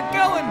think you're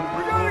going?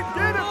 We're gonna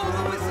get him!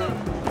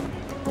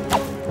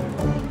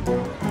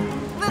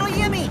 Little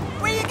Yimmy,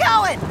 where you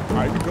going?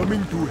 I'm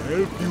coming to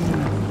help you.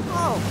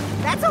 Oh,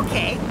 that's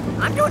okay.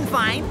 I'm doing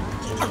fine.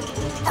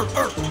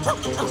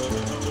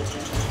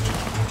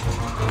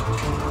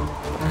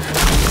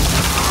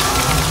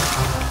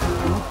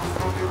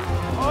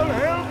 I'll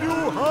help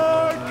you,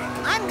 Huck.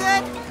 I'm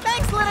good.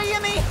 Thanks, little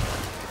Yimmy.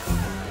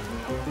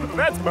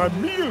 That's my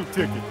meal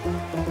ticket.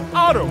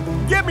 Otto,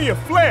 get me a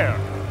flare.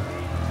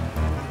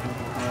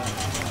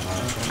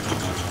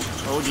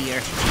 Oh,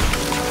 dear.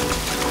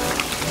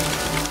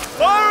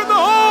 Fire in the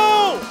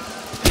hole!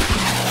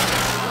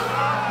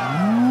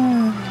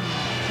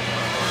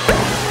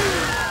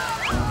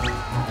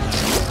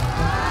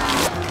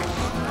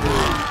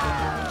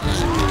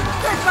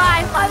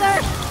 Goodbye, Mother!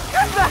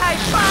 Goodbye,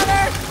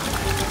 Father!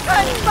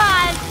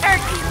 Goodbye,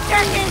 Turkey!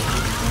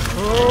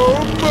 Oh,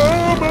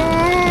 Mama!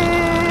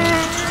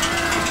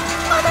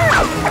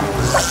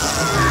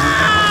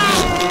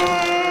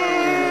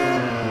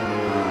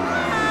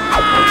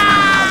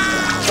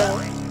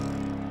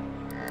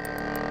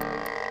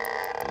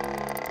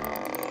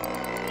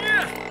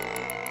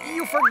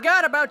 You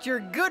forgot about your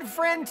good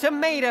friend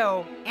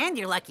Tomato. And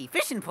your lucky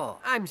fishing pole.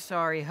 I'm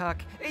sorry,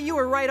 Huck. You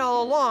were right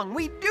all along.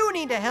 We do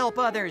need to help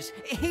others,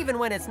 even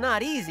when it's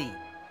not easy.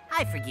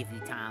 I forgive you,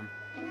 Tom.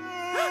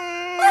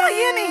 Little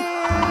Yimmy!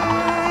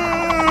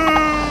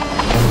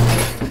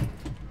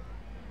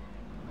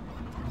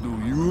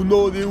 Do you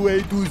know the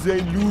way to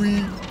St.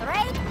 Louis?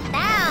 Right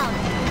down.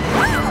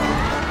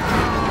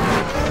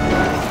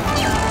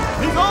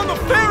 He's on the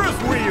Ferris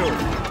wheel!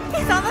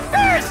 He's on the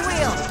Ferris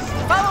wheel!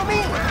 Follow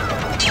me!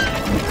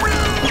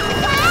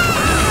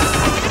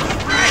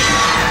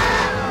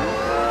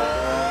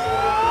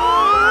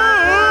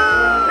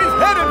 He's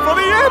headed for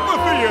the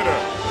amphitheater!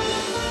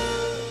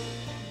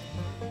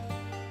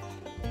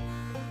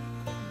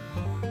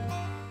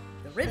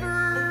 The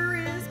river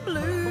is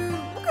blue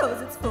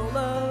because it's full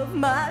of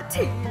my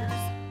tears.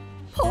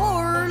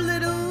 Poor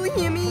little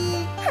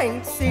Yimmy,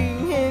 ain't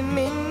seen him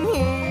in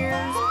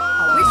years.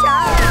 I wish I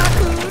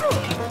could.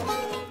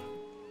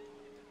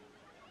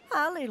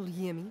 Hi, little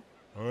Yimmy.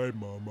 Hi,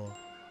 Mama.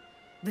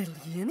 Little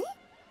Yimmy?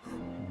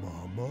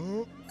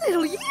 Mama?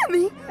 Little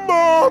Yimmy?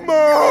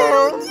 Mama!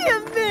 Little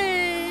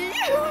Yimmy!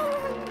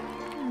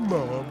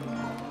 Mama.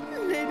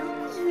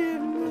 Little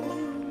Yimmy.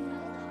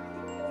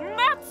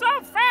 Not so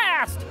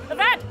fast!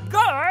 That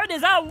guard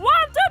is a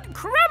wanted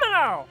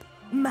criminal!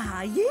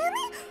 My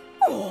Yimmy?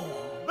 Oh.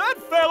 That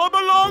fella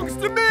belongs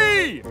to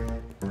me!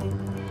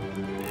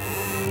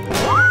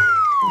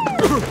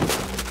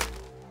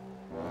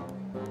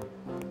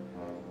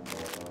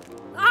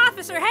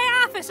 Officer, hey,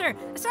 officer!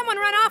 Someone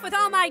run off with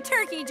all my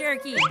turkey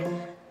jerky.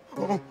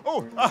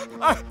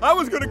 I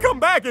was gonna come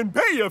back and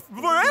pay you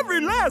for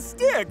every last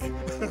stick.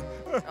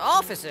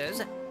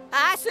 Officers,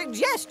 I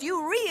suggest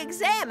you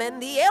re-examine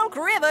the Elk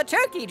River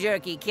turkey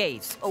jerky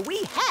case.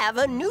 We have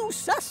a new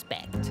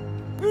suspect.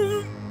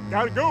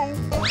 Gotta go.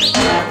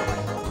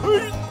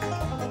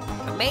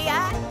 May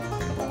I?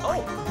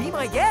 Oh, be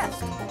my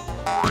guest.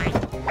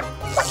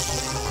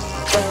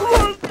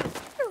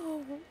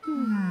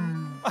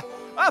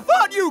 I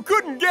thought you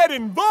couldn't get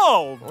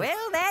involved.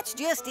 Well, that's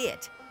just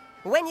it.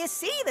 When you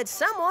see that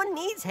someone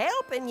needs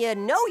help and you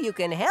know you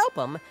can help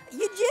them,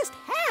 you just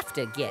have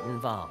to get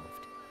involved.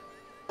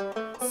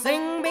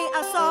 Sing me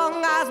a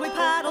song as we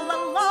paddle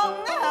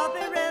along the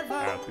happy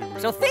river.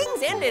 So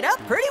things ended up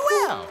pretty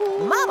well.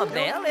 Mama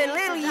Bell and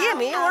Little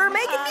Yimmy were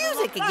making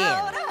music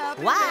again.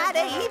 Why,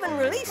 they even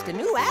released a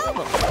new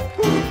album.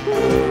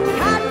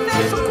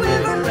 Cottonfish will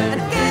quiver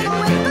and get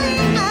with me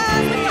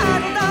as we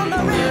paddle down the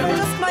river,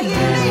 just my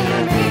Yimmy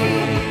and me.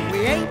 We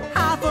ain't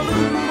half a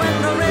loo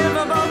when the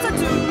river boats are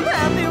too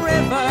happy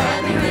river.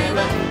 Happy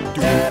river.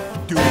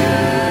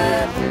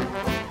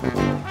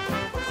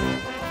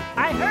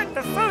 I heard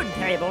the food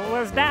table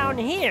was down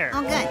here.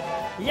 Oh, good.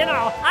 You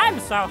know, I'm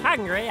so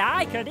hungry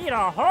I could eat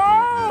a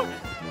whole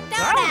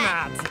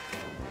donut.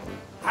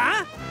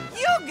 Huh?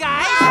 You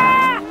guys!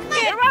 Ah!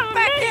 Get It wasn't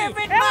back me. here, It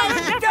big was a mama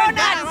different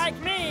donuts! guy like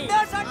me.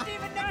 Those aren't even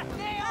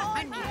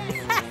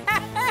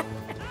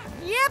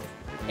Yep,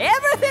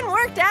 everything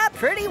worked out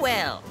pretty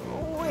well.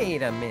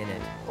 Wait a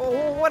minute.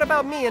 What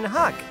about me and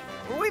Huck?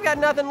 We've got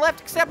nothing left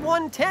except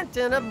one tent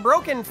and a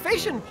broken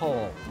fishing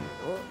pole.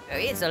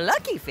 It's a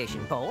lucky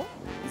fishing pole.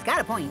 He's got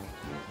a point.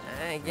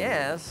 I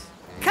guess.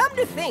 Come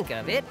to think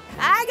of it,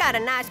 I got a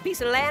nice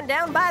piece of land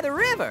down by the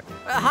river.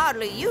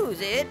 Hardly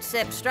use it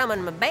except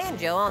strumming my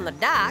banjo on the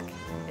dock.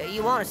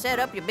 You want to set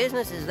up your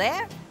businesses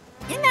there?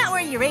 Isn't that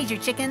where you raise your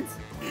chickens?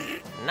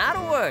 Not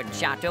a word,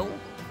 Chateau.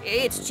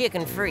 It's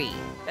chicken free.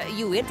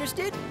 You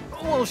interested?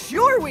 Well,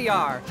 sure we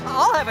are.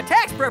 I'll have a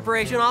tax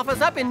preparation office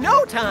up in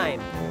no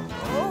time.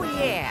 Oh,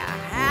 yeah.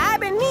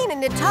 I've been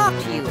meaning to talk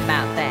to you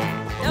about that.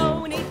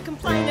 No need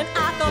complaining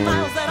at the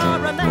miles that